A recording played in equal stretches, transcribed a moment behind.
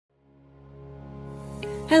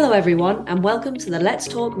Hello everyone, and welcome to the Let's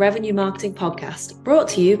Talk Revenue Marketing podcast, brought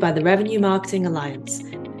to you by the Revenue Marketing Alliance.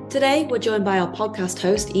 Today, we're joined by our podcast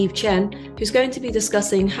host, Chen, who's going to be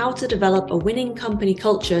discussing how to develop a winning company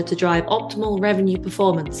culture to drive optimal revenue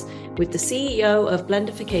performance with the CEO of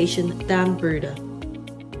Blendification, Dan Bruder.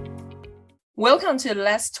 Welcome to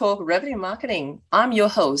Let's Talk Revenue Marketing. I'm your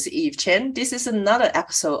host, Chen. This is another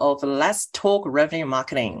episode of Let's Talk Revenue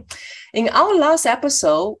Marketing. In our last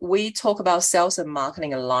episode, we talked about sales and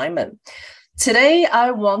marketing alignment. Today,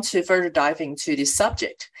 I want to further dive into this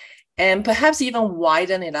subject and perhaps even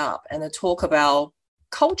widen it up and talk about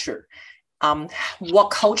culture,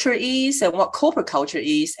 what culture is and what corporate culture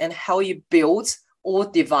is and how you build or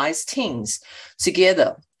devise teams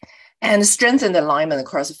together and strengthen the alignment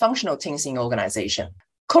across functional teams in the organization.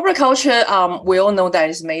 Corporate culture, we all know that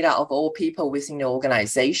is made up of all people within the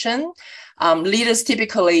organization. Leaders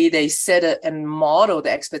typically, they set and model the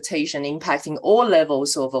expectation impacting all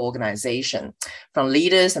levels of the organization, from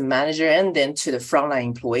leaders and managers, and then to the frontline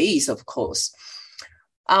employees, of course.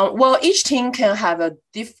 While each team can have a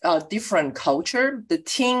different culture, the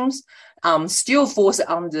teams still falls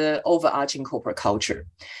under overarching corporate culture.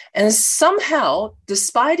 And somehow,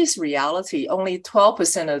 despite this reality, only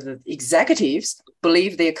 12% of the executives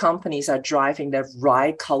believe their companies are driving the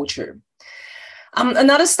right culture.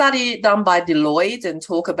 Another study done by Deloitte and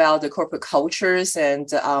talk about the corporate cultures, and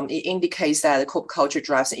it indicates that the corporate culture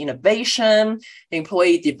drives innovation,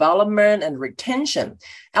 employee development, and retention,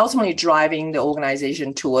 ultimately driving the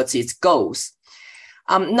organization towards its goals.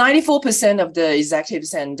 94% of the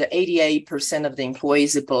executives and 88% of the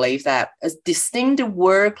employees believe that a distinct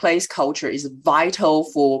workplace culture is vital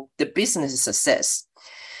for the business success.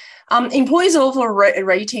 Employees' overall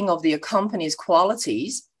rating of their company's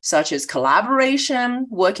qualities, such as collaboration,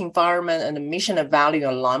 work environment, and the mission and value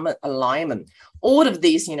alignment, all of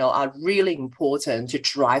these, are really important to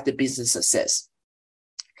drive the business success.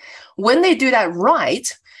 When they do that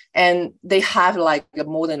right, and they have like a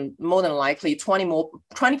more than likely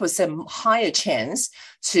 20% higher chance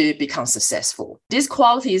to become successful. These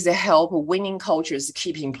qualities that help winning cultures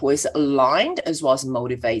keep employees aligned as well as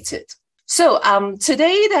motivated. So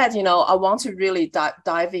today that, I want to really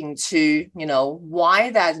dive into, why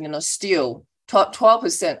that, still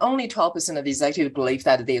 12%, only 12% of executives believe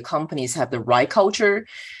that their companies have the right culture.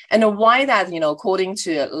 And why that, according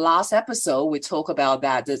to last episode, we talk about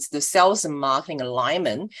that the sales and marketing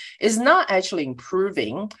alignment is not actually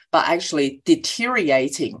improving, but actually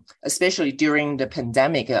deteriorating, especially during the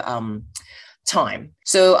pandemic time.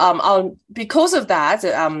 So because of that,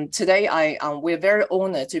 today we're very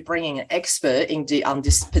honored to bring in an expert on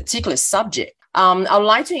this particular subject. I'd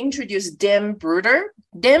like to introduce Dan Bruder.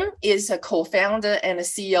 Dan is a co-founder and a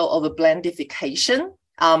CEO of Blendification.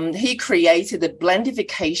 He created the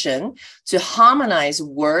Blendification to harmonize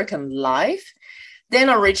work and life. Then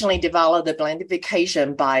originally developed the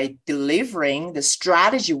Blendification by delivering the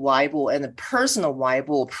strategy whiteboard and the personal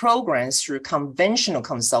whiteboard programs through conventional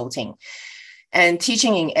consulting and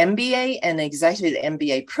teaching in MBA and executive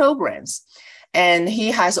MBA programs. And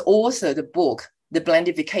he has authored the book, The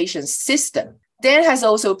Blendification System. Dan has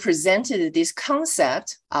also presented this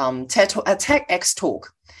concept at TEDx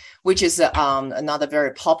Talk, which is another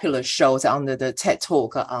very popular show under the TED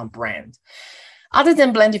Talk brand. Other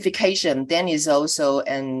than Blendification, Dan is also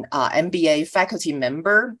an MBA faculty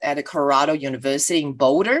member at the Colorado University in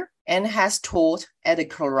Boulder and has taught at the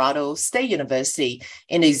Colorado State University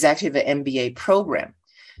in the executive MBA program.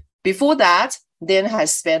 Before that, Dan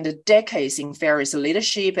has spent decades in various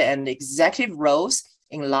leadership and executive roles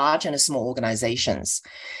in large and small organizations.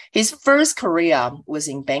 His first career was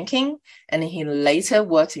in banking, and he later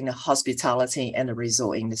worked in the hospitality and the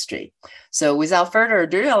resort industry. So without further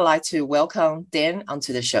ado, I'd like to welcome Dan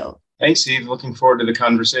onto the show. Thanks, Eve. Looking forward to the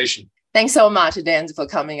conversation. Thanks so much, Dan, for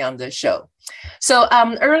coming on the show. So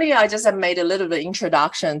earlier, I just made a little bit of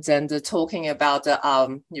introductions and talking about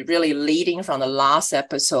really leading from the last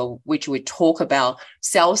episode, which we talk about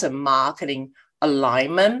sales and marketing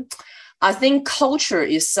alignment. I think culture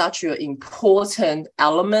is such an important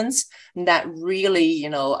element that really,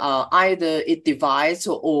 either it divides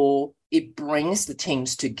or it brings the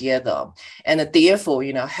teams together, and therefore,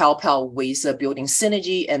 help out with building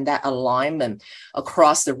synergy and that alignment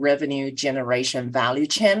across the revenue generation value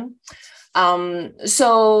chain.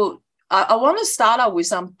 So I want to start out with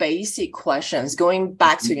some basic questions, going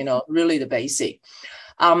back to, really the basic.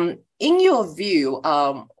 In your view,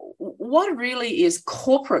 what really is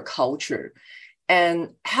corporate culture, and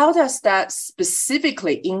how does that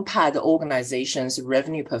specifically impact the organization's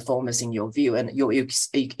revenue performance in your view and your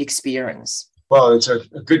experience? Well, it's a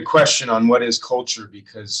good question on what is culture,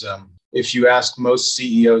 because if you ask most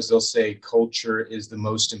CEOs, they'll say culture is the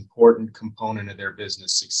most important component of their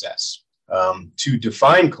business success. To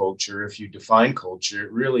define culture, if you define culture,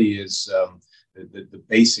 it really is the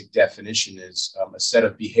basic definition is a set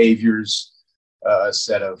of behaviors, a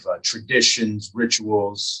set of traditions,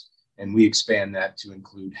 rituals, and we expand that to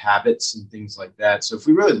include habits and things like that. So if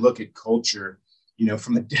we really look at culture,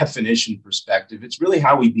 from a definition perspective, it's really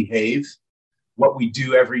how we behave, what we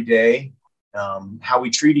do every day, how we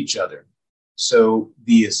treat each other. So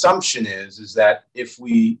the assumption is that if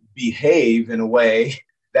we behave in a way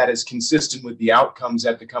that is consistent with the outcomes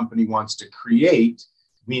that the company wants to create,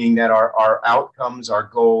 meaning that our outcomes, our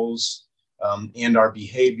goals, and our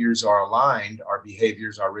behaviors are aligned, our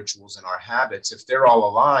behaviors, our rituals, and our habits, if they're all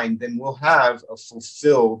aligned, then we'll have a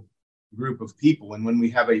fulfilled group of people. And when we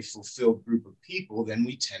have a fulfilled group of people, then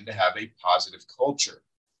we tend to have a positive culture.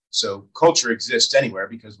 So culture exists anywhere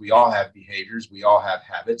because we all have behaviors, we all have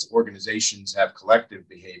habits. Organizations have collective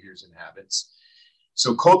behaviors and habits.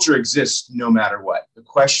 So culture exists no matter what. The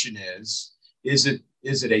question is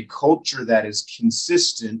it a culture that is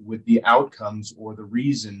consistent with the outcomes or the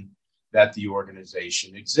reason that the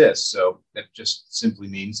organization exists? So that just simply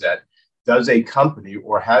means that does a company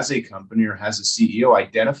or has a CEO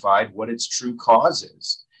identified what its true cause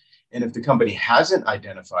is? And if the company hasn't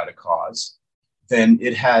identified a cause, then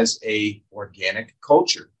it has a organic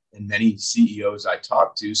culture. And many CEOs I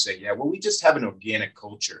talk to say, yeah, well, we just have an organic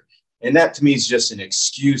culture. And that to me is just an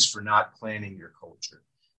excuse for not planning your culture.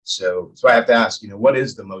 So I have to ask, what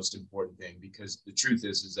is the most important thing? Because the truth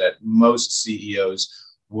is that most CEOs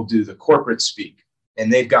will do the corporate speak,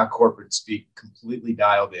 and they've got corporate speak completely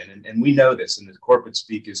dialed in. And we know this, and the corporate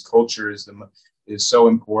speak is culture is so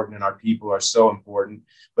important, and our people are so important.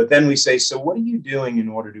 But then we say, so what are you doing in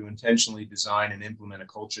order to intentionally design and implement a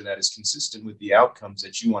culture that is consistent with the outcomes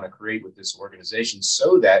that you want to create with this organization,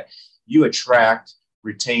 so that you attract,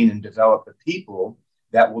 retain, and develop the people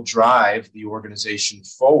that will drive the organization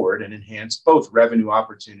forward and enhance both revenue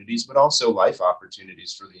opportunities, but also life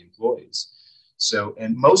opportunities for the employees. So,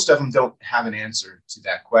 and most of them don't have an answer to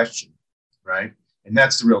that question, right? And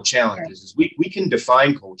that's the real challenge. Right. is we can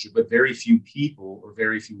define culture, but very few people or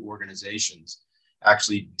very few organizations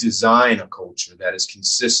actually design a culture that is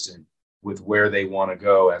consistent with where they want to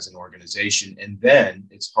go as an organization. And then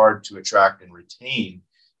it's hard to attract and retain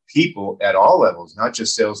people at all levels, not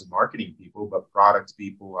just sales and marketing people, but product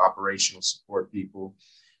people, operational support people,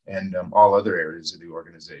 and all other areas of the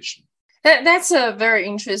organization. That's a very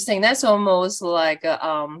interesting. That's almost like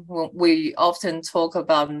we often talk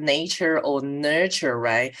about nature or nurture,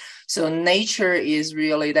 right? So nature is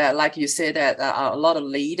really that, like you said, that a lot of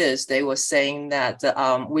leaders, they were saying that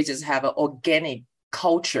we just have an organic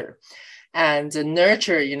culture, and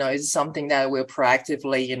nurture, is something that we're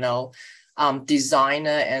proactively, design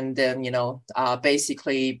and then,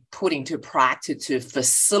 basically put into practice to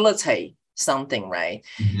facilitate something, right?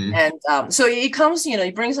 Mm-hmm. And so it comes,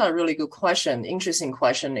 it brings out a really good question. Interesting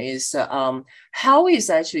question is how is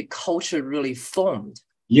actually culture really formed?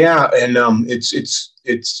 Yeah, and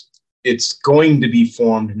it's going to be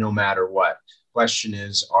formed no matter what. Question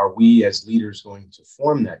is, are we as leaders going to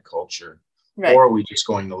form that culture, right, or are we just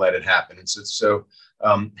going to let it happen? And so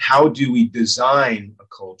how do we design a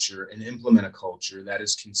culture and implement a culture that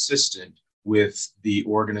is consistent with the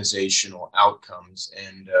organizational outcomes?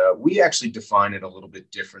 And we actually define it a little bit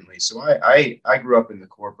differently. So I grew up in the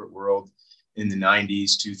corporate world in the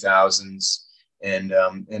 90s, 2000s. And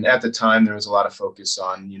at the time, there was a lot of focus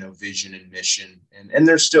on, vision and mission. And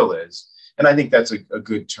there still is. And I think that's a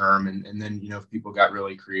good term. And then, if people got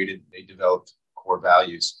really creative, they developed core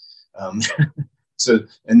values.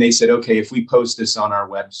 And they said, okay, if we post this on our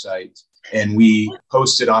website, and we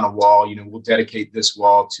post it on a wall, we'll dedicate this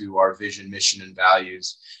wall to our vision, mission, and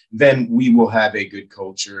values, then we will have a good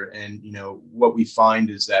culture. And, what we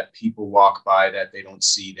find is that people walk by that, they don't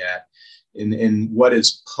see that. And what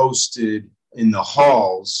is posted in the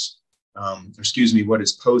halls, what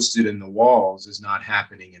is posted in the walls is not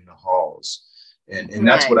happening in the halls. And right,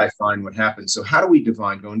 that's what I find what happens. So how do we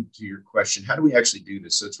define, going to your question, how do we actually do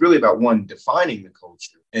this? So it's really about, one, defining the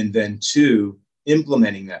culture, and then two,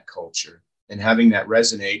 implementing that culture and having that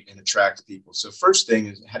resonate and attract people. So first thing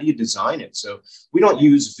is, how do you design it? So we don't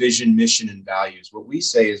use vision, mission, and values. What we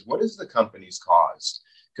say is, what is the company's cause?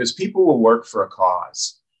 Because people will work for a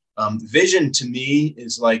cause. Vision to me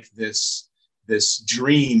is like this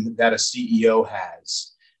dream that a CEO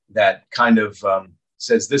has that kind of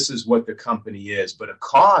says this is what the company is. But a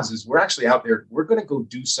cause is, we're actually out there, we're going to go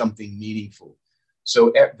do something meaningful.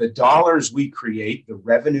 So the dollars we create, the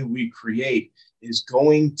revenue we create, is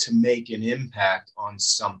going to make an impact on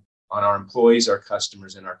our employees, our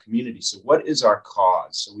customers, and our community. So what is our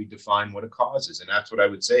cause? So we define what a cause is. And that's what I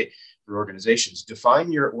would say for organizations.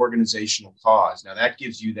 Define your organizational cause. Now that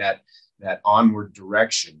gives you that onward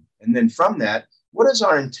direction. And then from that, what is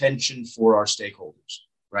our intention for our stakeholders,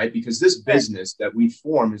 right? Because this business that we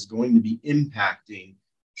form is going to be impacting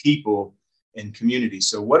people and community.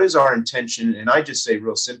 So what is our intention? And I just say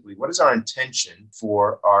real simply, what is our intention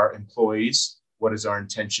for our employees? What is our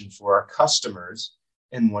intention for our customers?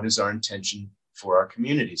 And what is our intention for our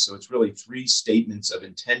community? So it's really 3 statements of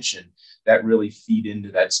intention that really feed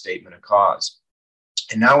into that statement of cause.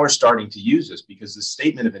 And now we're starting to use this because the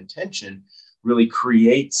statement of intention really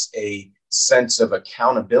creates a sense of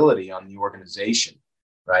accountability on the organization,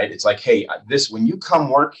 right? It's like, hey, when you come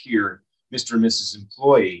work here, Mr. and Mrs.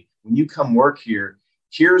 Employee, when you come work here,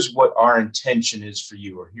 here's what our intention is for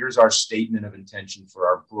you, or here's our statement of intention for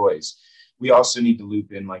our employees. We also need to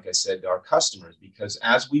loop in, like I said, our customers, because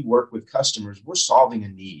as we work with customers, we're solving a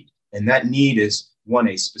need. And that need is, one,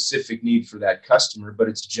 a specific need for that customer, but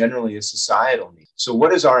it's generally a societal need. So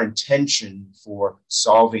what is our intention for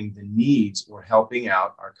solving the needs or helping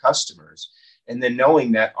out our customers? And then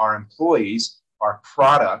knowing that our employees, our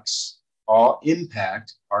products, all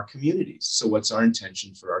impact our communities. So what's our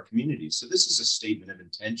intention for our communities? So this is a statement of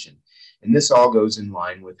intention. And this all goes in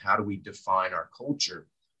line with how do we define our culture.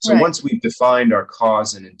 So once we've defined our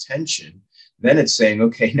cause and intention, then it's saying,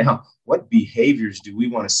 okay, now what behaviors do we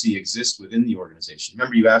want to see exist within the organization?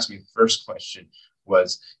 Remember, you asked me the first question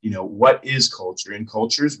was, what is culture? And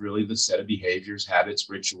culture is really the set of behaviors, habits,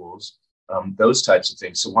 rituals, those types of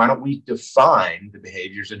things. So why don't we define the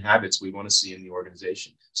behaviors and habits we want to see in the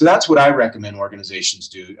organization? So that's what I recommend organizations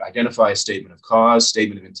do. Identify a statement of cause,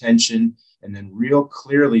 statement of intention, and then real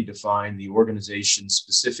clearly define the organization's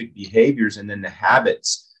specific behaviors and then the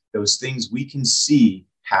habits, those things we can see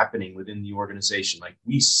happening within the organization. Like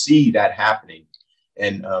we see that happening.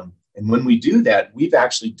 And when we do that, we've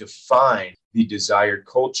actually defined the desired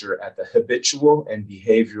culture at the habitual and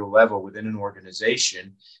behavioral level within an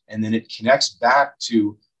organization. And then it connects back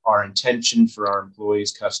to our intention for our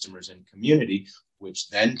employees, customers, and community, which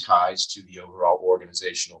then ties to the overall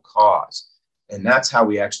organizational cause. And that's how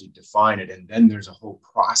we actually define it. And then there's a whole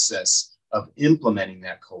process of implementing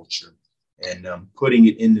that culture and putting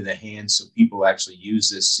it into the hands so people actually use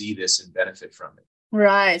this, see this, and benefit from it.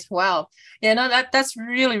 Right. Wow. Yeah, no, that's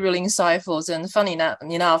really, really insightful. And funny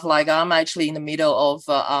enough, like I'm actually in the middle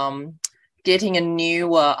of getting a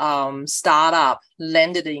new startup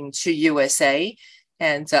landed into USA.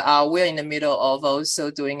 And we're in the middle of also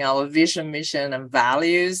doing our vision, mission, and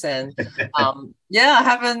values. And I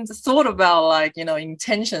haven't thought about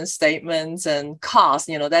intention statements and cost.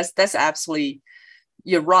 That's absolutely,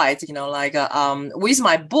 you're right. With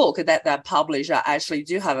my book that I published, I actually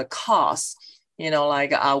do have a cost.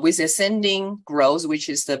 With Ascending Growth, which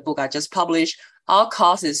is the book I just published, our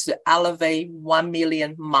cost is to elevate 1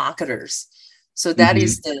 million marketers. So that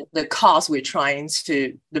is the cost we're trying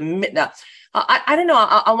to I don't know.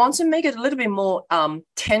 I want to make it a little bit more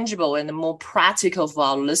tangible and more practical for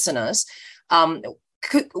our listeners.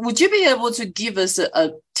 Would you be able to give us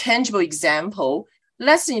a tangible example?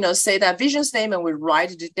 Let's say that vision statement, we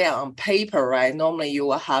write it down on paper, right? Normally you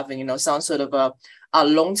will have some sort of a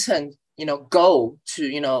long-term goal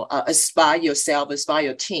to aspire yourself, aspire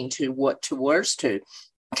your team to work towards to.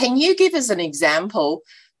 Can you give us an example?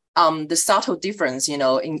 The subtle difference,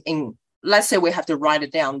 in let's say we have to write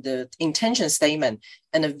it down, the intention statement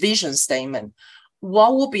and the vision statement.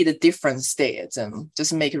 What will be the difference there? And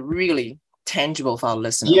just make it really tangible for our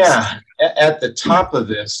listeners. Yeah, at the top of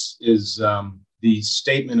this is the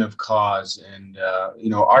statement of cause, and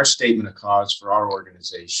our statement of cause for our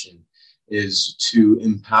organization is to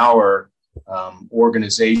empower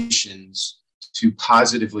organizations to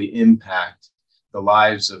positively impact the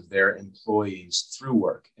lives of their employees through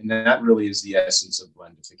work. And that really is the essence of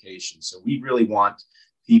blendification. So we really want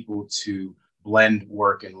people to blend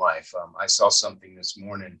work and life. I saw something this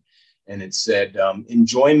morning and it said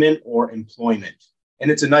enjoyment or employment. And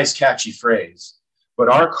it's a nice, catchy phrase. But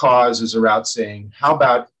our cause is around saying, how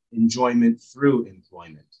about enjoyment through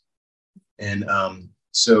employment? And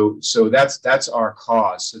so that's our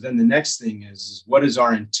cause. So then the next thing is what is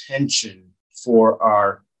our intention for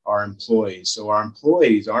our employees? So our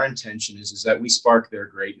employees, our intention is that we spark their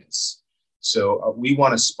greatness. So we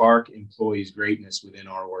want to spark employees' greatness within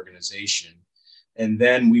our organization. And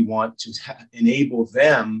then we want to enable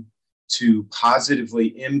them to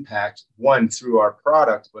positively impact, one, through our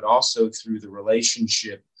product, but also through the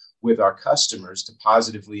relationship with our customers to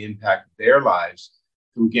positively impact their lives,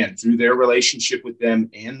 through their relationship with them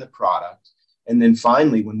and the product, And then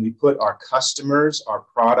finally, when we put our customers, our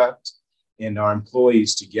product, and our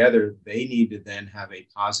employees together, they need to then have a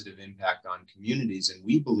positive impact on communities. And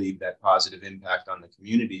we believe that positive impact on the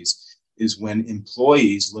communities is when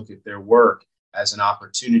employees look at their work as an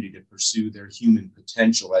opportunity to pursue their human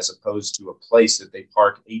potential, as opposed to a place that they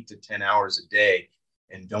park 8 to 10 hours a day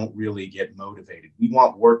and don't really get motivated. We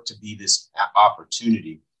want work to be this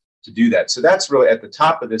opportunity to do that. So that's really at the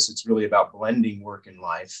top of this. It's really about blending work and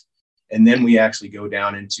life. And then we actually go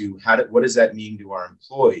down into what does that mean to our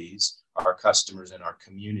employees, our customers, and our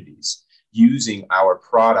communities, using our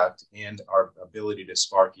product and our ability to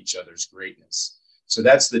spark each other's greatness. So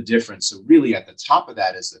that's the difference. So really at the top of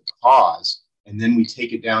that is the cause. And then we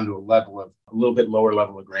take it down to a little bit lower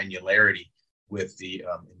level of granularity with the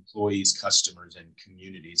employees, customers, and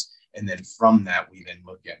communities. And then from that, we then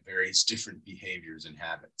look at various different behaviors and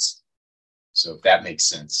habits. So if that makes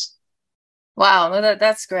sense. Wow, no,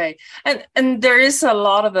 that's great. And there is a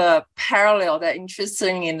lot of a parallel that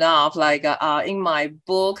interesting enough, like in my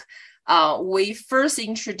book, we first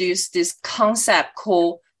introduced this concept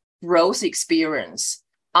called growth experience.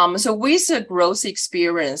 So with the growth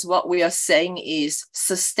experience, what we are saying is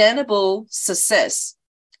sustainable success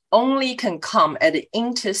only can come at the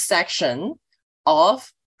intersection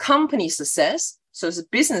of company success, so it's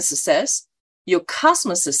business success, your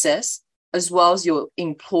customer success, as well as your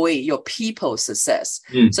employee, your people success.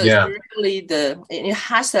 So yeah. It's really it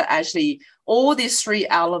has to actually, all these three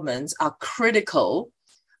elements are critical.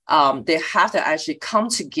 They have to actually come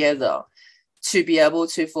together to be able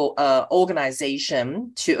to, for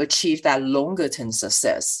organization to achieve that longer term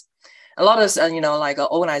success. A lot of, like an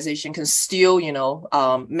organization can still,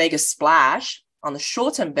 make a splash on a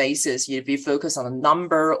short term basis if you focus on a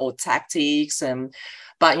number or tactics.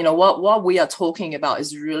 But what we are talking about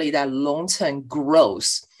is really that long-term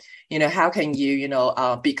growth. How can you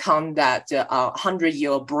become that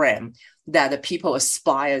 100-year-old brand that the people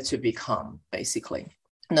aspire to become, basically.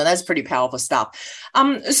 No, that's pretty powerful stuff.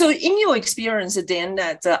 So in your experience, Dan,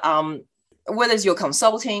 that whether it's your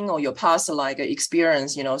consulting or your past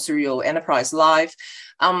experience, through your enterprise life,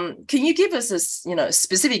 can you give us a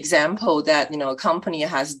specific example that a company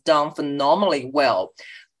has done phenomenally well,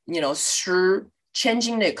 through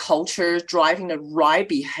changing their culture, driving the right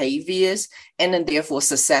behaviors, and then therefore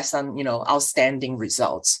success and outstanding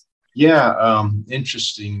results? Yeah,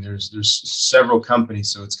 interesting. There's several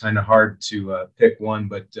companies, so it's kind of hard to pick one,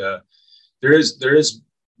 but there is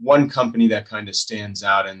one company that kind of stands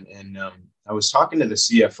out. And I was talking to the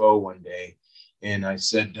CFO one day, and I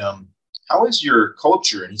said, "How is your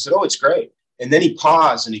culture?" And he said, "Oh, it's great." And then he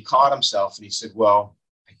paused and he caught himself and he said, "Well,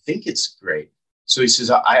 I think it's great." So he says,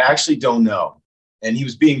 "I actually don't know." And he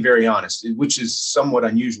was being very honest, which is somewhat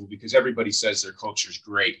unusual because everybody says their culture is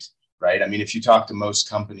great, right? I mean, if you talk to most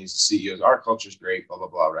companies, the CEOs, our culture is great, blah, blah,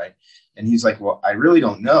 blah, right? And he's like, "Well, I really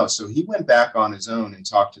don't know." So he went back on his own and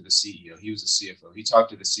talked to the CEO. He was the CFO. He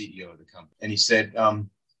talked to the CEO of the company. And he said,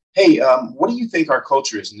 "Hey, what do you think our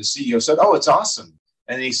culture is?" And the CEO said, "Oh, it's awesome."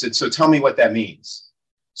 And he said, "So tell me what that means.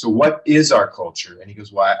 So what is our culture?" And he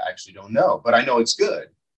goes, "Well, I actually don't know, but I know it's good."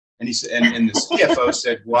 And he said, and the CFO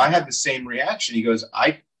said, "Well, I had the same reaction." He goes,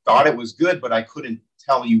 "I thought it was good, but I couldn't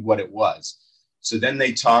tell you what it was." So then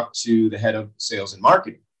they talked to the head of sales and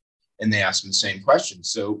marketing, and they asked him the same question.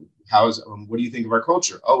 "So what do you think of our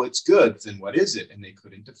culture?" "Oh, it's good." "Then what is it?" And they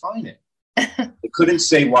couldn't define it. They couldn't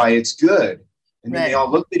say why it's good. And then They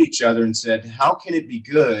all looked at each other and said, "How can it be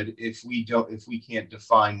good if we can't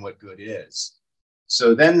define what good is?"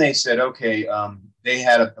 So then they said, okay, they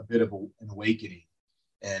had a bit of an awakening.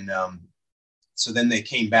 And so then they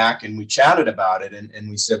came back and we chatted about it. And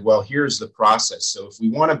we said, well, here's the process. So if we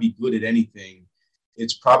want to be good at anything,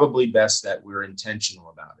 it's probably best that we're intentional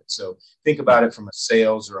about it. So think about it from a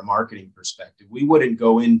sales or a marketing perspective. We wouldn't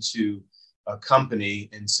go into a company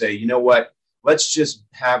and say, you know what, let's just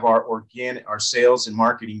have our sales and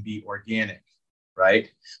marketing be organic, right?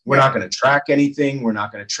 We're not going to track anything. We're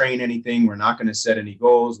not going to train anything. We're not going to set any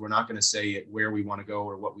goals. We're not going to say where we want to go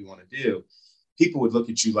or what we want to do. People would look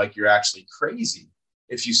at you like you're actually crazy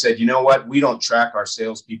if you said, you know what, we don't track our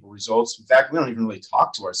salespeople results. In fact, we don't even really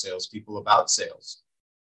talk to our salespeople about sales.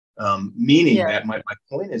 Meaning that my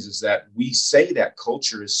point is that we say that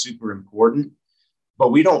culture is super important,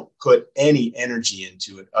 but we don't put any energy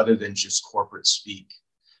into it other than just corporate speak.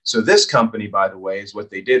 So this company, by the way, is what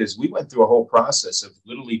they did is we went through a whole process of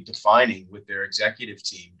literally defining with their executive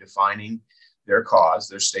team, defining their cause,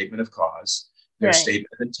 their statement of cause, their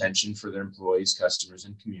statement of intention for their employees, customers,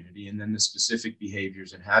 and community, and then the specific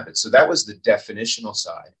behaviors and habits. So that was the definitional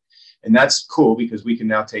side. And that's cool because we can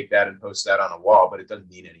now take that and post that on a wall, but it doesn't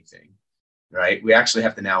mean anything. right? We actually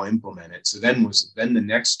have to now implement it. So then the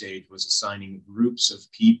next stage was assigning groups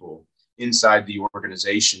of people inside the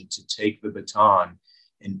organization to take the baton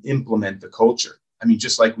and implement the culture. I mean,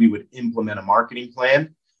 just like we would implement a marketing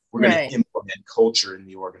plan, we're going to implement culture in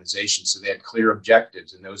the organization. So they had clear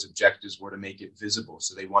objectives, and those objectives were to make it visible.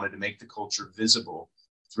 So they wanted to make the culture visible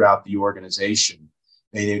throughout the organization.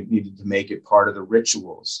 They needed to make it part of the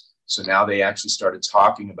rituals. So now they actually started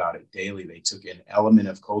talking about it daily. They took an element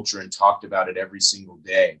of culture and talked about it every single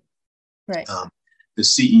day. Right. The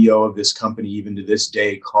CEO of this company, even to this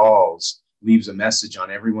day, leaves a message on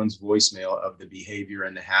everyone's voicemail of the behavior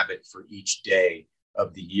and the habit for each day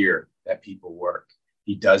of the year that people work.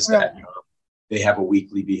 He does that. Right. They have a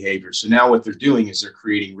weekly behavior. So now what they're doing is they're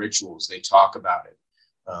creating rituals. They talk about it.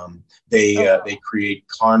 They create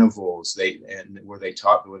carnivals. Where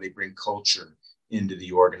they bring culture into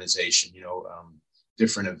the organization.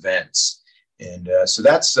 Different events, and so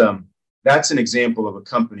that's an example of a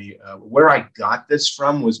company. Where I got this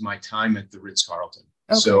from was my time at the Ritz-Carlton.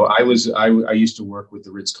 Okay. So I used to work with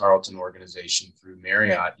the Ritz-Carlton organization through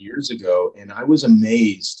Marriott years ago, and I was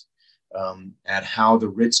amazed at how the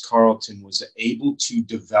Ritz-Carlton was able to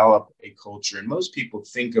develop a culture. And most people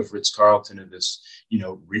think of Ritz-Carlton as this,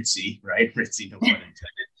 ritzy, right? Ritzy, no pun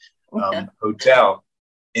intended, hotel,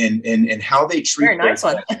 and how they treat very nice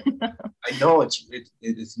one. I know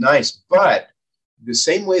it's nice, but the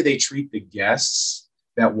same way they treat the guests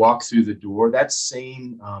that walk through the door, that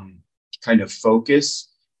same kind of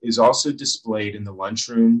focus is also displayed in the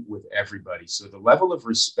lunchroom with everybody. So the level of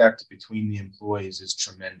respect between the employees is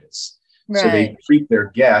tremendous. Right. So they treat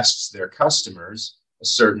their guests, their customers, a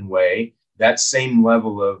certain way. That same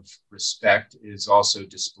level of respect is also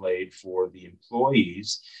displayed for the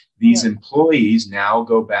employees. These employees now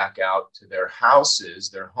go back out to their houses,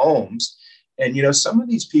 their homes. And, some of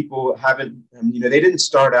these people they didn't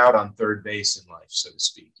start out on third base in life, so to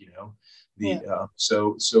speak,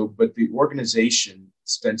 but the organization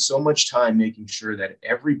spent so much time making sure that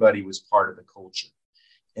everybody was part of the culture.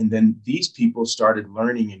 And then these people started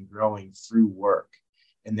learning and growing through work.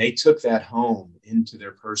 And they took that home into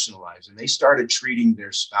their personal lives, and they started treating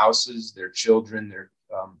their spouses, their children,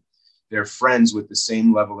 their friends with the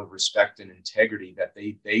same level of respect and integrity that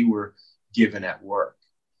they were given at work.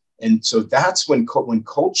 And so that's when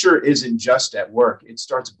culture isn't just at work, it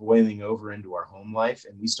starts boiling over into our home life,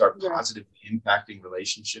 and we start positively impacting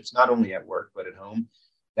relationships, not only at work, but at home.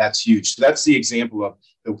 That's huge. So that's the example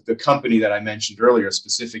of the company that I mentioned earlier, a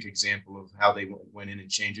specific example of how they went in and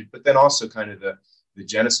changed it, but then also kind of the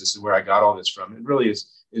genesis of where I got all this from. It really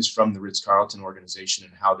is from the Ritz-Carlton organization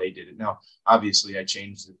and how they did it. Now, obviously, I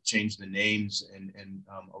changed the names and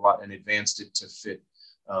a lot and advanced it to fit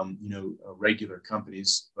regular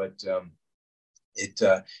companies, but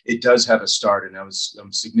it does have a start, and I was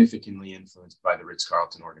significantly influenced by the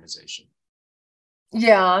Ritz-Carlton organization.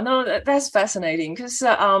 Yeah, no, that's fascinating because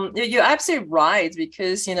you're absolutely right,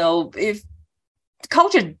 because if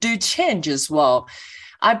culture do change as well.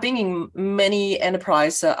 I've been in many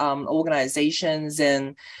enterprise organizations,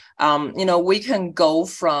 and we can go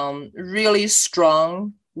from really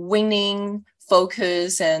strong winning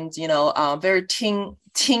focus and very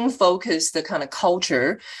team focused kind of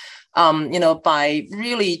culture, by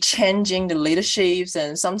really changing the leaderships,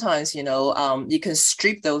 and sometimes you can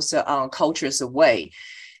strip those cultures away.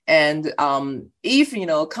 And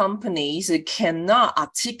if companies cannot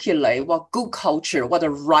articulate what good culture, what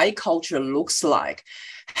the right culture looks like,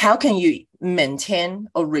 how can you maintain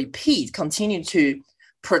or continue to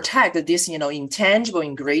protect these intangible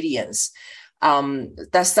ingredients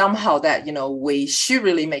that somehow that we should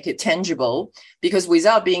really make it tangible, because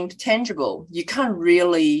without being tangible, you can't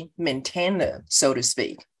really maintain it, so to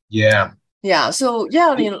speak. Yeah. So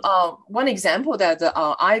one example that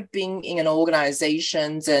I've been in an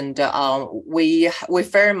organization, and we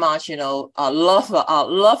very much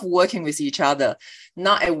love working with each other,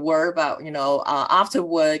 not at work, but after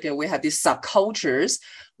work we have these subcultures.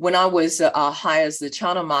 When I was hired as the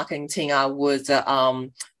channel marketing team, I would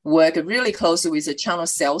work really closely with the channel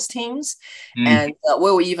sales teams, and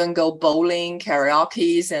we'll even go bowling,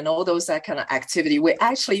 karaoke, and all those that kind of activity. We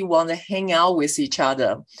actually want to hang out with each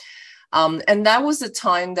other. And that was the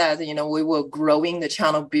time that, we were growing the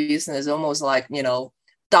channel business almost like,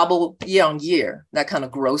 double year on year, that kind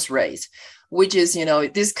of growth rate, which is,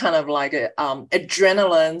 this kind of like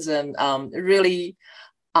adrenaline and really,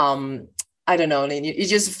 I don't know, you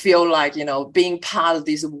just feel like, being part of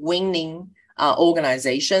this winning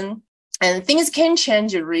organization. And things can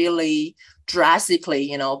change really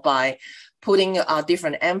drastically, by putting a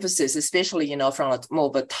different emphasis, especially, from a more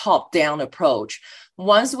of a top-down approach.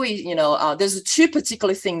 Once we, there's two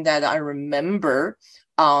particular things that I remember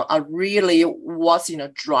are really what's,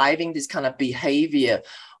 driving this kind of behavior.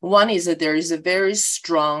 One is that there is a very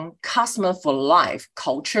strong customer for life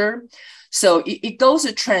culture. So it goes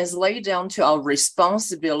to translate down to our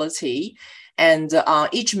responsibility, and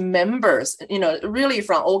each members, really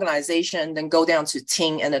from organization, then go down to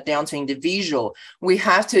team and then down to individual. We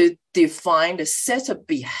have to define the set of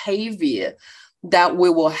behavior that we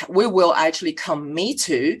will actually commit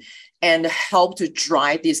to and help to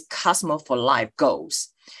drive these customer for life goals.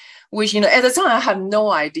 Which, at the time, I have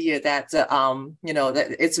no idea that,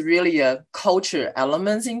 that it's really a culture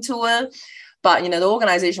element into it. But, the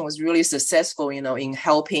organization was really successful, in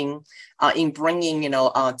helping, in bringing,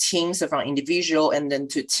 teams from individual and then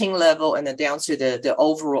to team level and then down to the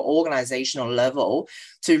overall organizational level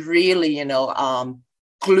to really,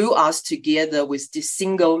 glue us together with this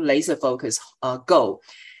single laser focus goal.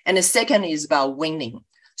 And the second is about winning.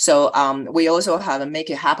 So we also have a Make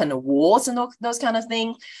It Happen awards and those kind of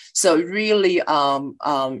things. So really,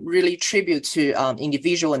 really tribute to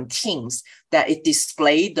individual and teams that it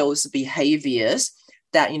display those behaviors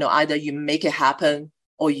that, either you make it happen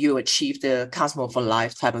or you achieve the customer for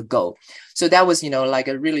life type of goal. So that was, like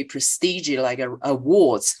a really prestigious, like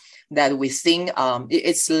awards that we think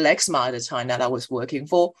it's Lexmark at the time that I was working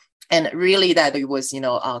for. And really that it was,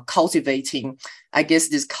 cultivating, I guess,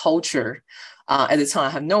 this culture. At the time,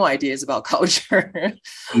 I have no ideas about culture.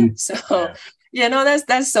 So,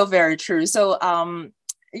 that's so very true. So,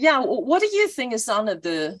 what do you think is some of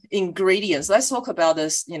the ingredients? Let's talk about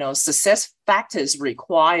this, success factors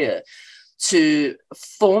required to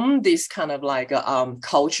form this kind of like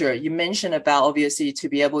culture. You mentioned about obviously to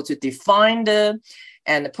be able to define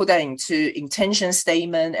and put that into intention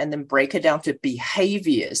statement and then break it down to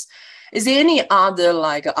behaviors. Is there any other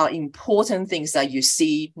like important things that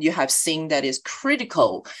you have seen that is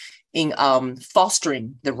critical in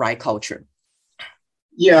fostering the right culture?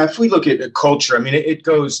 Yeah, if we look at a culture, I mean, it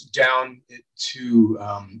goes down to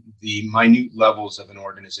the minute levels of an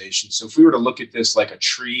organization. So if we were to look at this like a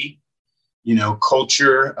tree,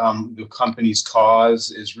 culture, the company's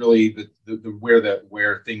cause is really the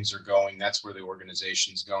where things are going. That's where the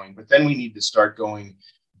organization's going. But then we need to start going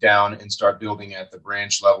down and start building at the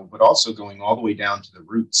branch level, but also going all the way down to the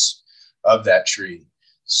roots of that tree.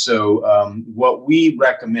 So what we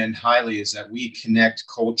recommend highly is that we connect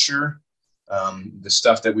culture, the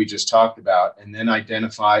stuff that we just talked about, and then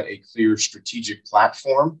identify a clear strategic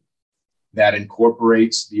platform that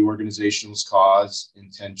incorporates the organization's cause,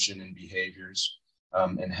 intention, and behaviors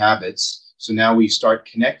and habits. So now we start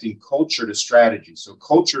connecting culture to strategy. So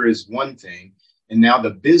culture is one thing. And now the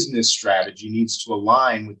business strategy needs to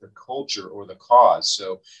align with the culture or the cause.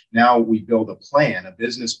 So now we build a plan, a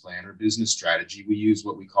business plan or business strategy. We use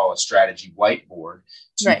what we call a strategy whiteboard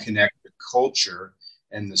to connect the culture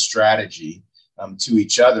and the strategy to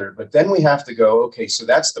each other. But then we have to go, okay, so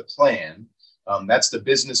that's the plan. That's the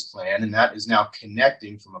business plan. And that is now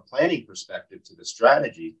connecting from a planning perspective to the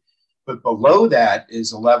strategy. But below that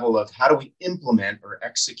is a level of how do we implement or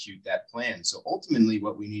execute that plan? So ultimately,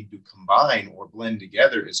 what we need to combine or blend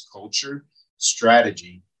together is culture,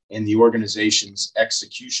 strategy, and the organization's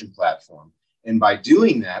execution platform. And by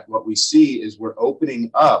doing that, what we see is we're opening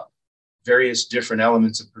up various different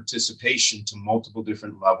elements of participation to multiple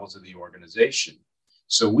different levels of the organization.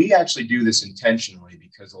 So we actually do this intentionally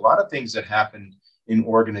because a lot of things that happen in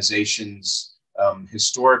organizations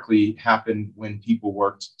historically happened when people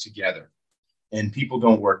worked together, and people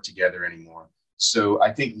don't work together anymore. So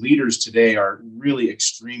I think leaders today are really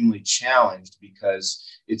extremely challenged because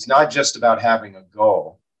it's not just about having a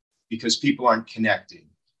goal, because people aren't connecting.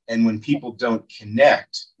 And when people don't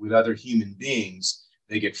connect with other human beings,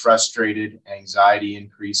 they get frustrated, anxiety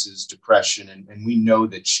increases, depression, and we know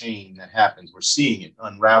the chain that happens. We're seeing it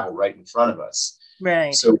unravel right in front of us.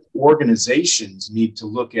 Right. So organizations need to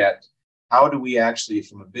look at how do we actually,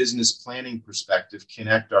 from a business planning perspective,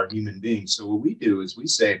 connect our human beings? So what we do is we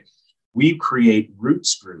say, we create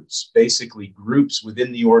roots groups, basically groups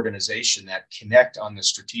within the organization that connect on the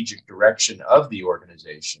strategic direction of the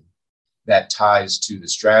organization that ties to the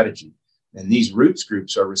strategy. And these roots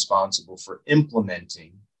groups are responsible for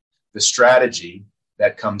implementing the strategy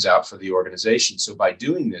that comes out for the organization. So by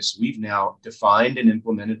doing this, we've now defined and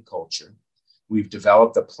implemented culture. We've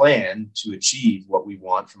developed a plan to achieve what we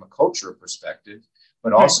want from a cultural perspective,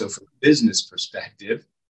 but also from a business perspective.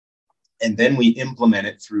 And then we implement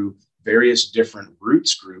it through various different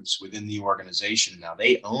roots groups within the organization. Now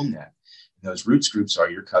they own that. And those roots groups are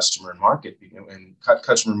your customer and market, and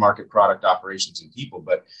customer, market, product, operations, and people.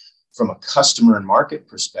 But from a customer and market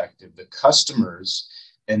perspective, the customers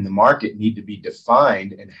and the market need to be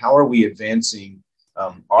defined, and how are we advancing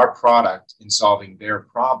our product in solving their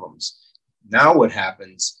problems. Now what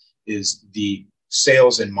happens is the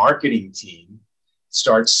sales and marketing team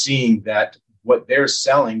starts seeing that what they're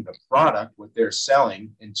selling, the product, what they're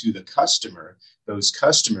selling into the customer, those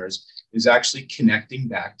customers, is actually connecting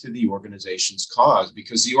back to the organization's cause,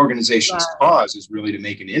 because the organization's cause is really to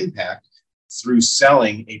make an impact through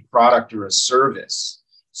selling a product or a service.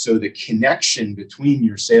 So the connection between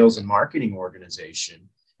your sales and marketing organization,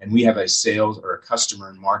 and we have a sales or a customer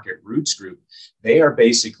and market roots group, they are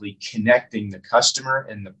basically connecting the customer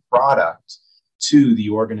and the product to the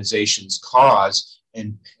organization's cause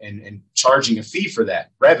and charging a fee for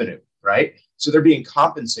that revenue, right? So they're being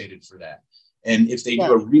compensated for that. And if they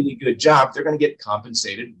do a really good job, they're going to get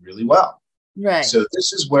compensated really well. Right. So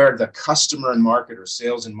this is where the customer and market, or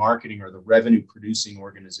sales and marketing, or the revenue producing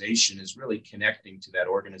organization is really connecting to that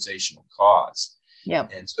organizational cause. Yeah.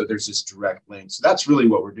 And so there's this direct link. So that's really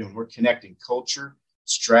what we're doing. We're connecting culture,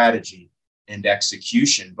 strategy, and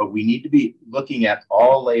execution, but we need to be looking at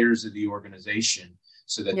all layers of the organization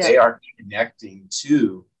so that they are connecting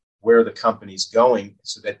to where the company's going,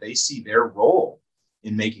 so that they see their role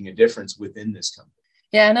in making a difference within this company.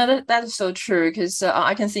 Yeah, no, that is so true, because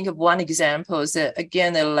I can think of one example is that,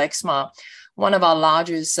 again, at Lexmark, one of our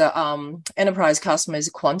largest enterprise customers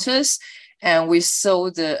is Qantas, and we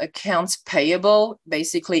sold the accounts payable,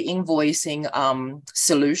 basically invoicing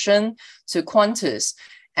solution to Qantas.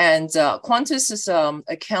 And Qantas's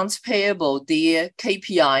accounts payable, their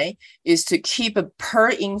KPI is to keep a per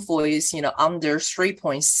invoice, under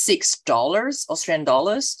 $3.6 Australian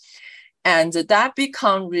dollars. And that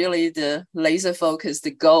become really the laser focused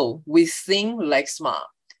goal within Lexmark.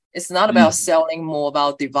 It's not about selling more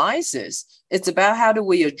about devices. It's about how do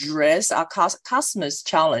we address our customers'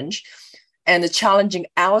 challenge and challenging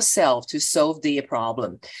ourselves to solve their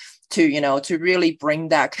problem. To really bring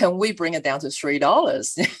that, can we bring it down to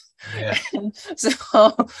 $3? Yeah. So,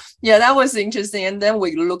 that was interesting. And then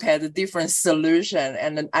we look at the different solution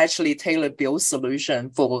and then actually tailor build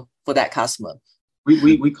solution for that customer.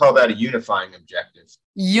 We call that a unifying objective.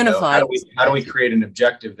 Unifying. How do we create an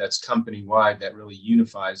objective that's company wide that really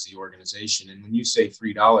unifies the organization? And when you say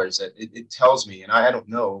 $3, it tells me, and I don't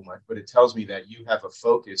know, but it tells me that you have a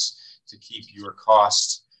focus to keep your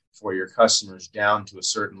costs for your customers down to a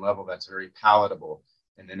certain level that's very palatable.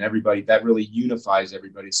 And then everybody, that really unifies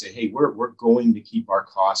everybody to say, hey, we're going to keep our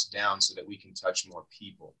costs down so that we can touch more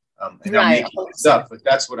people. And I'm making this up, but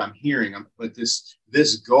that's what I'm hearing. But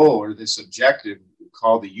this goal, or this objective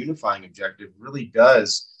called the unifying objective, really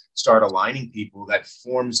does start aligning people. That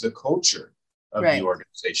forms the culture of the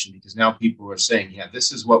organization, because now people are saying, yeah,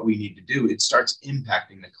 this is what we need to do. It starts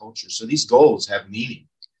impacting the culture. So these goals have meaning.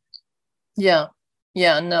 Yeah,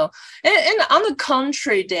 no. And on the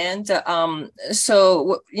contrary, Dan,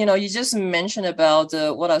 so, you just mentioned about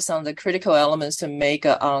what are some of the critical elements to make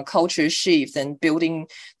a culture shift and building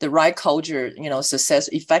the right culture, success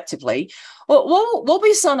effectively. What will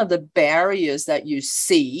be some of the barriers that you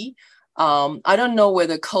see? I don't know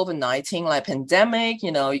whether COVID-19, like pandemic,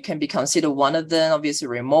 it can be considered one of them, obviously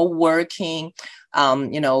remote working,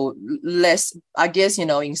 less, I guess,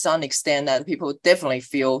 in some extent that people definitely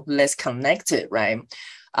feel less connected, right?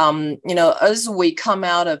 As we come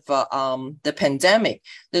out of the pandemic,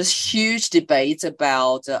 there's huge debates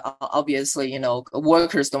about, obviously,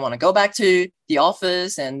 workers don't want to go back to the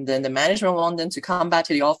office, and then the management want them to come back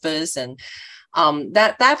to the office. And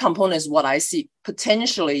that component is what I see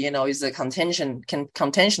potentially, is a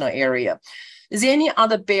contentional area. Is there any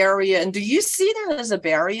other barrier? And do you see that as a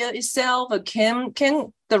barrier itself? Or can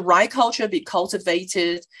the right culture be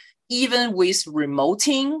cultivated even with remote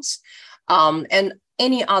teams? And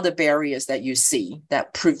any other barriers that you see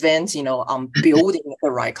that prevent, building the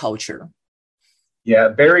right culture? Yeah,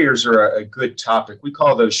 barriers are a good topic. We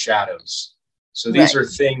call those shadows. So these are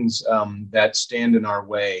things that stand in our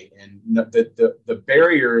way. And the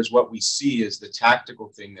barrier is what we see as the tactical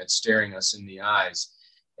thing that's staring us in the eyes.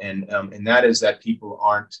 And that is that people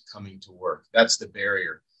aren't coming to work. That's the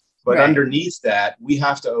barrier. But underneath that, we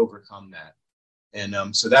have to overcome that.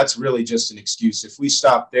 And so that's really just an excuse. If we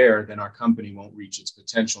stop there, then our company won't reach its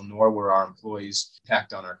potential, nor will our employees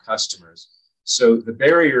impact on our customers. So the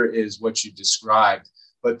barrier is what you described,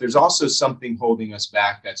 but there's also something holding us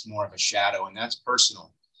back that's more of a shadow, and that's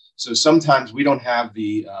personal. So sometimes we don't have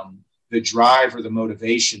the drive or the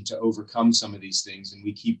motivation to overcome some of these things, and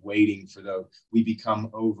we keep waiting for we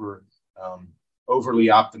become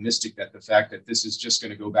overly optimistic that the fact that this is just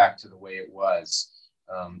going to go back to the way it was.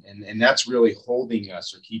 And that's really holding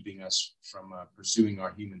us or keeping us from pursuing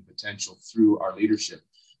our human potential through our leadership.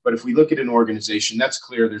 But if we look at an organization, that's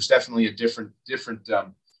clear. There's definitely a different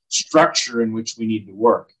structure in which we need to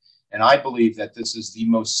work. And I believe that this is the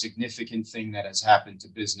most significant thing that has happened to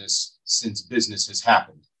business since business has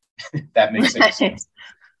happened. That makes sense.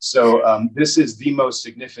 So this is the most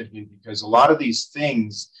significant because a lot of these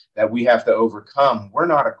things that we have to overcome, we're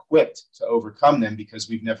not equipped to overcome them because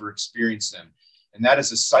we've never experienced them. And that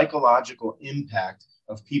is a psychological impact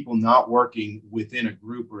of people not working within a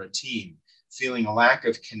group or a team, feeling a lack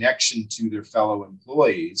of connection to their fellow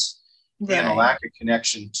employees, right, and a lack of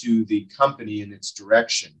connection to the company and its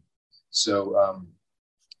direction. So,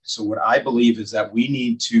 so what I believe is that we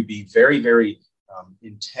need to be very, very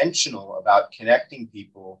intentional about connecting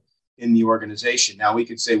people in the organization. Now, we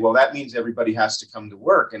could say, well, that means everybody has to come to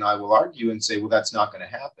work. And I will argue and say, well, that's not going to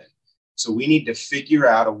happen. So we need to figure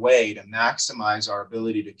out a way to maximize our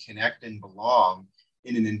ability to connect and belong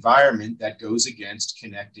in an environment that goes against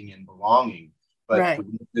connecting and belonging. But right,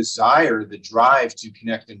 the desire, the drive to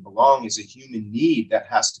connect and belong is a human need that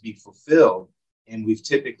has to be fulfilled. And we've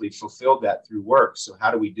typically fulfilled that through work. So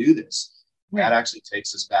how do we do this? Right. That actually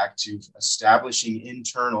takes us back to establishing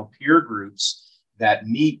internal peer groups that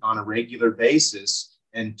meet on a regular basis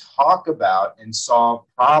and talk about and solve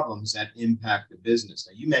problems that impact the business.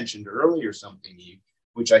 Now, you mentioned earlier something, Eve,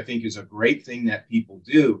 which I think is a great thing that people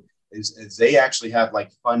do, is they actually have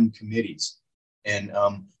like fun committees. And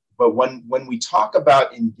but when we talk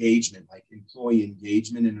about engagement, like employee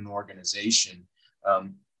engagement in an organization,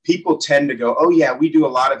 people tend to go, oh yeah, we do a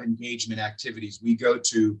lot of engagement activities. We go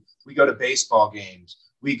to baseball games,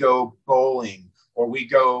 we go bowling, or we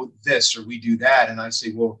go this, or we do that. And I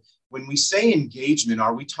say, well, when we say engagement,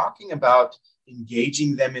 are we talking about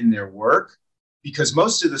engaging them in their work? Because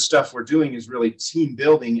most of the stuff we're doing is really team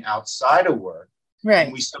building outside of work. Right.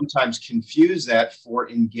 And we sometimes confuse that for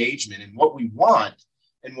engagement. And what we want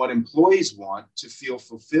and what employees want to feel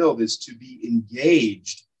fulfilled is to be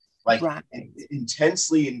engaged, like right,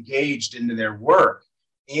 intensely engaged into their work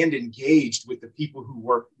and engaged with the people who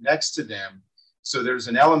work next to them. So there's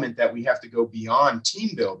an element that we have to go beyond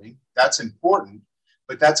team building. That's important,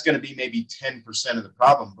 but that's going to be maybe 10% of the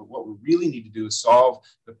problem. But what we really need to do is solve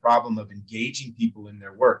the problem of engaging people in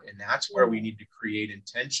their work. And that's where we need to create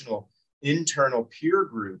intentional internal peer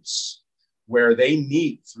groups where they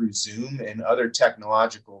meet through Zoom and other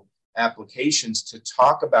technological applications to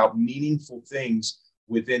talk about meaningful things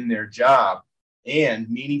within their job and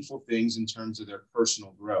meaningful things in terms of their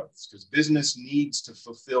personal growth. Because business needs to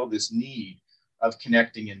fulfill this need of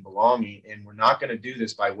connecting and belonging. And we're not going to do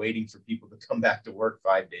this by waiting for people to come back to work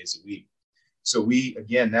 5 days a week. So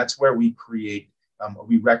that's where we create,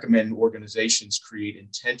 we recommend organizations create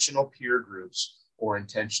intentional peer groups or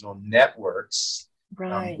intentional networks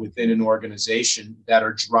right, within an organization that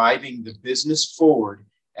are driving the business forward,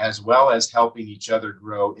 as well as helping each other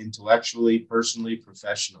grow intellectually, personally,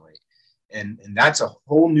 professionally. And that's a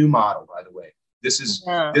whole new model, by the way.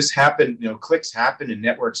 This happened, clicks happen and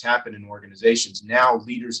networks happen in organizations. Now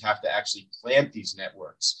leaders have to actually plant these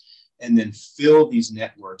networks and then fill these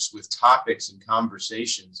networks with topics and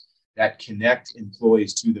conversations that connect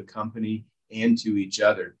employees to the company and to each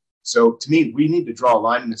other. So to me, we need to draw a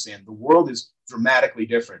line in the sand. The world is dramatically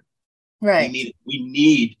different. Right. We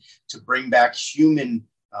need to bring back human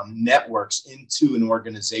networks into an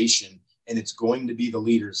organization. And it's going to be the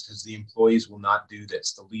leaders, because the employees will not do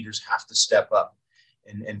this. The leaders have to step up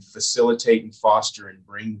and facilitate and foster and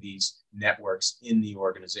bring these networks in the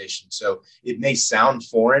organization. So it may sound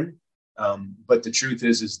foreign, but the truth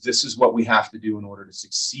is this is what we have to do in order to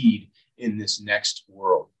succeed in this next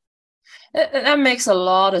world. That makes a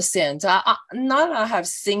lot of sense. I have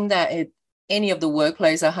seen that at any of the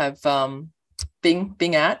workplace I have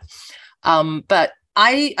been at, but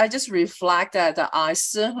I just reflect that I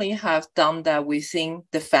certainly have done that within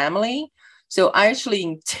the family. So I actually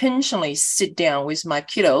intentionally sit down with my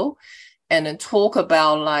kiddo and then talk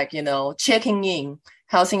about checking in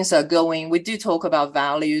how things are going. We do talk about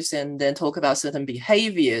values and then talk about certain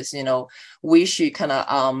behaviors. We should kind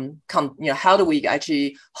of how do we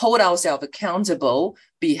actually hold ourselves accountable,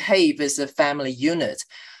 behave as a family unit.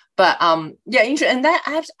 But and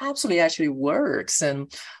that absolutely actually works.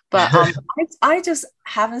 But I just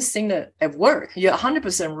haven't seen it at work. You're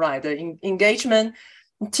 100% right. The engagement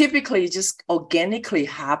typically just organically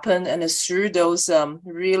happen, and it's through those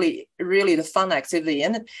really, really the fun activity.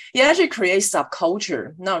 And it actually creates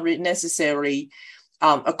subculture, not necessarily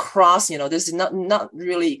across, there's not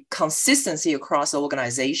really consistency across the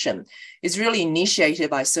organization. It's really initiated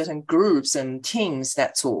by certain groups and teams,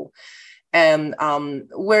 that's all. And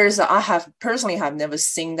whereas I have never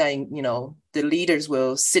seen that, the leaders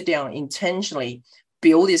will sit down intentionally,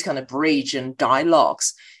 build this kind of bridge and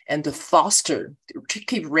dialogues, and to foster, to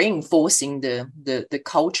keep reinforcing the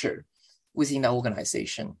culture within the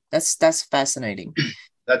organization. That's fascinating.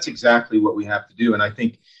 That's exactly what we have to do. And I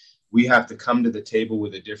think we have to come to the table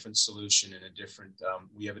with a different solution and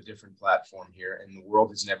we have a different platform here. And the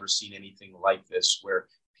world has never seen anything like this, where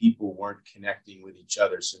people weren't connecting with each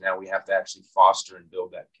other. So now we have to actually foster and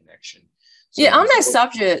build that connection. So on that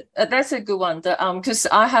subject, that's a good one. Because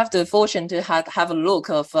I have the fortune to have a look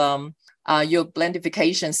of your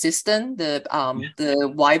blendification system, the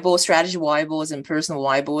whiteboard, strategy whiteboards and personal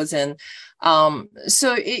whiteboards. And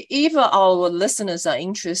so if our listeners are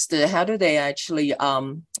interested, how do they actually,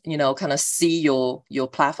 kind of see your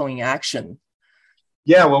platform in action?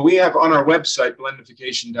 Yeah, well, we have on our website,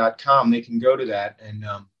 blendification.com, they can go to that, and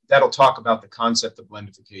that'll talk about the concept of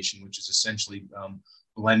blendification, which is essentially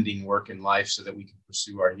blending work and life so that we can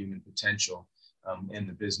pursue our human potential, and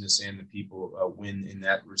the business and the people win in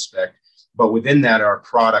that respect. But within that, our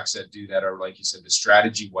products that do that are, like you said, the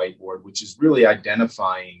strategy whiteboard, which is really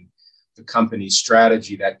identifying the company's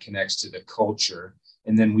strategy that connects to the culture.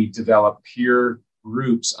 And then we develop peer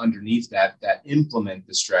groups underneath that implement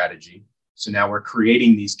the strategy. So now we're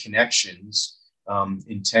creating these connections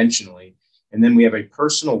intentionally. And then we have a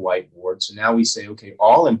personal whiteboard. So now we say, okay,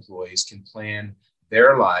 all employees can plan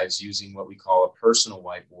their lives using what we call a personal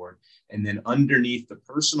whiteboard. And then underneath the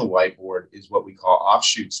personal whiteboard is what we call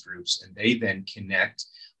offshoots groups. And they then connect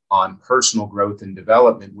on personal growth and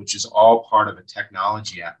development, which is all part of a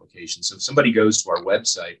technology application. So if somebody goes to our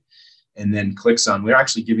website and then clicks on, we're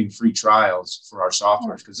actually giving free trials for our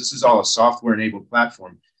software, because this is all a software enabled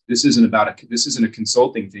platform. This isn't a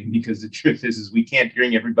consulting thing, because the truth is we can't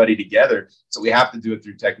bring everybody together. So we have to do it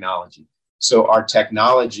through technology. So our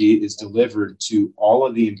technology is delivered to all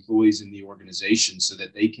of the employees in the organization so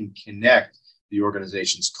that they can connect the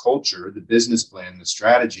organization's culture, the business plan, the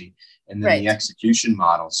strategy, and then the execution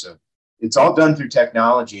model. So it's all done through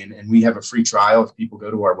technology, and we have a free trial. If people go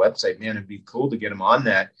to our website, man, it'd be cool to get them on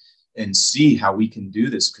that and see how we can do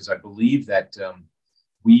this, because I believe that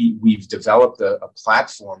we've developed a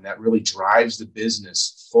platform that really drives the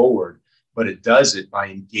business forward, but it does it by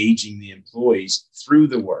engaging the employees through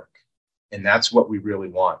the work. And that's what we really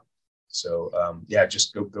want. So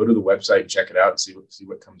just go to the website and check it out and see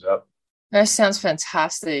what comes up. That sounds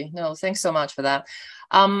fantastic. No, thanks so much for that.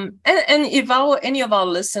 And if any of our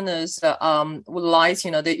listeners would like,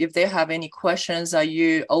 if they have any questions, are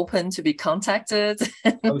you open to be contacted?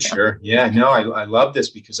 Oh, sure. Yeah, no, I love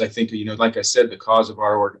this, because I think, like I said, the cause of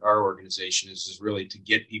our organization is really to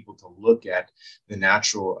get people to look at the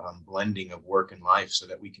natural blending of work and life so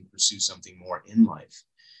that we can pursue something more in life.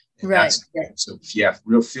 And so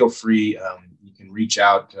feel free. You can reach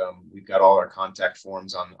out. We've got all our contact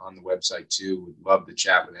forms on the website too. We'd love to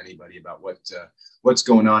chat with anybody about what's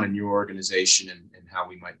going on in your organization and how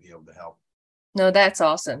we might be able to help. No, that's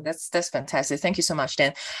awesome. That's fantastic. Thank you so much,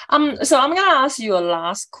 Dan. So I'm going to ask you a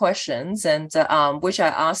last questions, and which I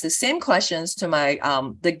asked the same questions to my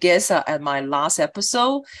the guests at my last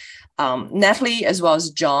episode, Natalie as well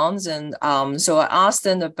as John's, and so I asked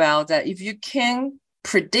them about that. If you can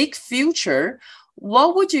predict future,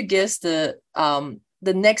 what would you guess the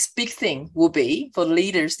next big thing will be for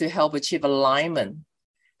leaders to help achieve alignment?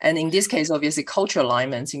 And in this case, obviously, cultural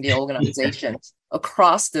alignment in the organization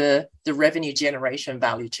across the revenue generation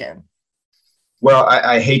value chain. Well,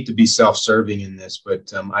 I hate to be self-serving in this,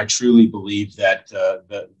 but I truly believe that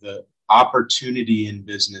the opportunity in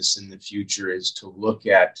business in the future is to look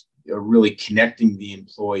at really connecting the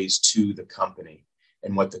employees to the company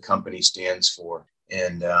and what the company stands for.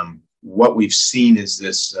 And what we've seen is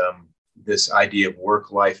this idea of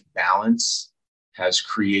work-life balance has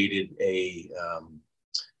created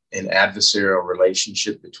an adversarial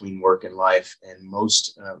relationship between work and life. And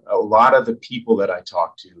a lot of the people that I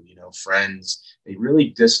talk to, friends, they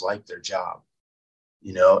really dislike their job,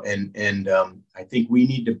 and I think we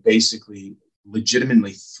need to basically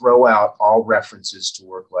legitimately throw out all references to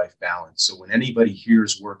work-life balance. So when anybody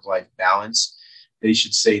hears work-life balance, they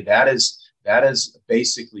should say that is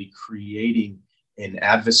basically creating an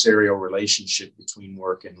adversarial relationship between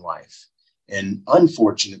work and life. And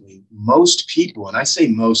unfortunately, most people, and I say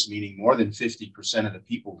most, meaning more than 50% of the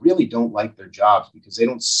people, really don't like their jobs because they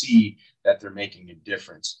don't see that they're making a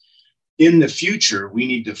difference. In the future, we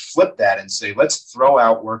need to flip that and say, let's throw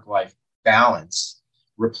out work-life balance,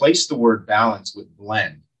 replace the word balance with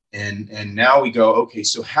blend. And now we go, okay,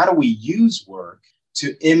 so how do we use work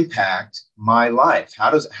to impact my life? How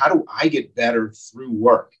do I get better through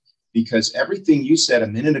work? because everything you said a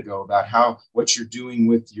minute ago about what you're doing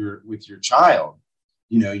with your child,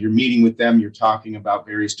 you're meeting with them, you're talking about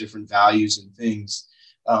various different values and things.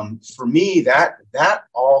 For me, that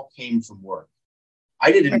all came from work.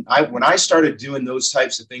 When I started doing those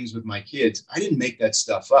types of things with my kids, I didn't make that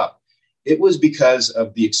stuff up. It was because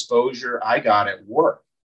of the exposure I got at work.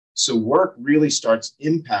 So work really starts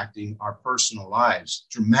impacting our personal lives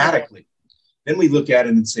dramatically. Then we look at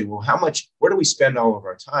it and say, well, where do we spend all of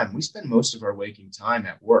our time? We spend most of our waking time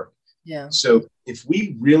at work. Yeah. So if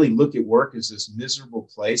we really look at work as this miserable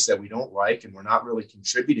place that we don't like and we're not really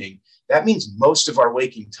contributing, that means most of our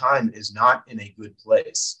waking time is not in a good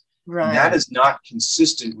place. Right. And that is not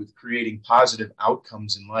consistent with creating positive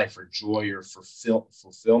outcomes in life or joy or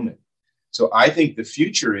fulfillment. So I think the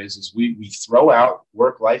future is we throw out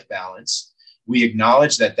work-life balance. We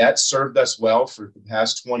acknowledge that served us well for the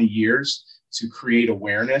past 20 years to create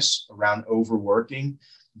awareness around overworking,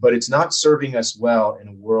 but it's not serving us well in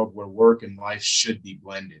a world where work and life should be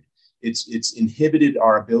blended. It's inhibited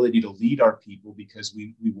our ability to lead our people because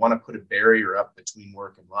we want to put a barrier up between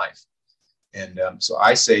work and life. And so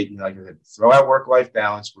I say, throw out work-life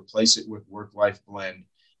balance, replace it with work-life blend,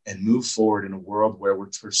 and move forward in a world where we're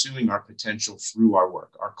pursuing our potential through our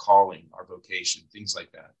work, our calling, our vocation, things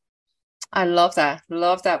like that. I love that.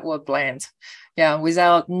 Love that word blend. Yeah,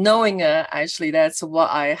 without knowing it, actually, that's what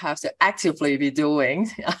I have to actively be doing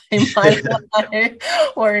in my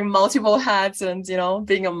life, wearing multiple hats and,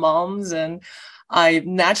 being a mom. And I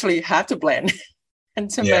naturally have to blend and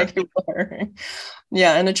to make it work.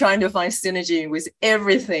 Yeah, and trying to find synergy with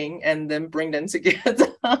everything and then bring them together.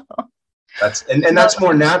 That's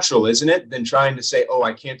more natural, isn't it, than trying to say, oh,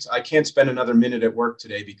 I can't spend another minute at work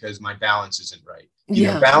today because my balance isn't right.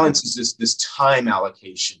 Balance is this time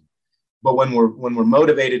allocation. But when we're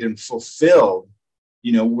motivated and fulfilled,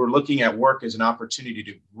 we're looking at work as an opportunity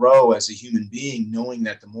to grow as a human being, knowing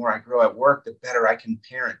that the more I grow at work, the better I can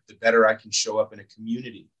parent, the better I can show up in a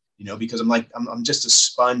community. Because I'm just a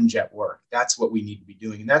sponge at work. That's what we need to be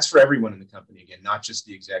doing. And that's for everyone in the company, again, not just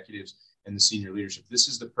the executives and the senior leadership. This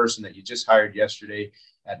is the person that you just hired yesterday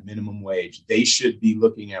at minimum wage. They should be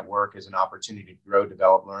looking at work as an opportunity to grow,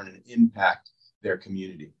 develop, learn, and impact their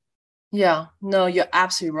community. Yeah, no, you're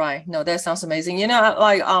absolutely right. No, that sounds amazing.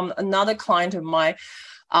 Another client of mine,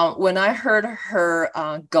 when I heard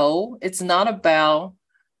her goal, it's not about,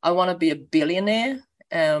 I want to be a billionaire.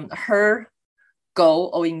 Her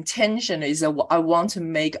goal or intention is that I want to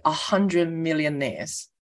make 100 millionaires.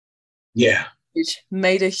 Yeah. Which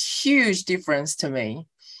made a huge difference to me.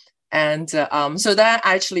 And so that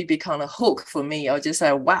actually became a hook for me. I was just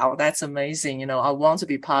like, wow, that's amazing. I want to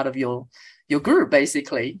be part of your group,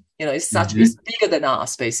 basically. It's it's bigger than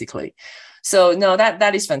us, basically. So no,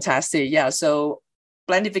 that is fantastic. Yeah. So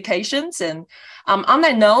blendifications and on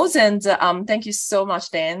that note, and thank you so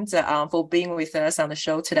much, Dan, for being with us on the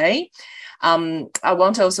show today. I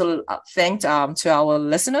want to also thank to our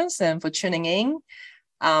listeners and for tuning in.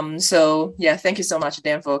 Thank you so much,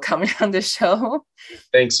 Dan, for coming on the show.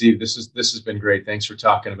 Thanks, Eve. This has been great. Thanks for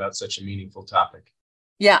talking about such a meaningful topic.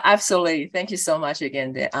 Yeah, absolutely. Thank you so much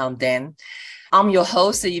again, Dan. I'm your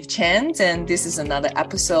host, Eve Chen, and this is another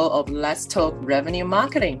episode of Let's Talk Revenue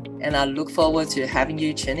Marketing. And I look forward to having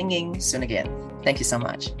you tuning in soon again. Thank you so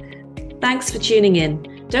much. Thanks for tuning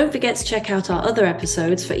in. Don't forget to check out our other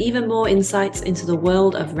episodes for even more insights into the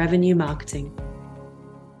world of revenue marketing.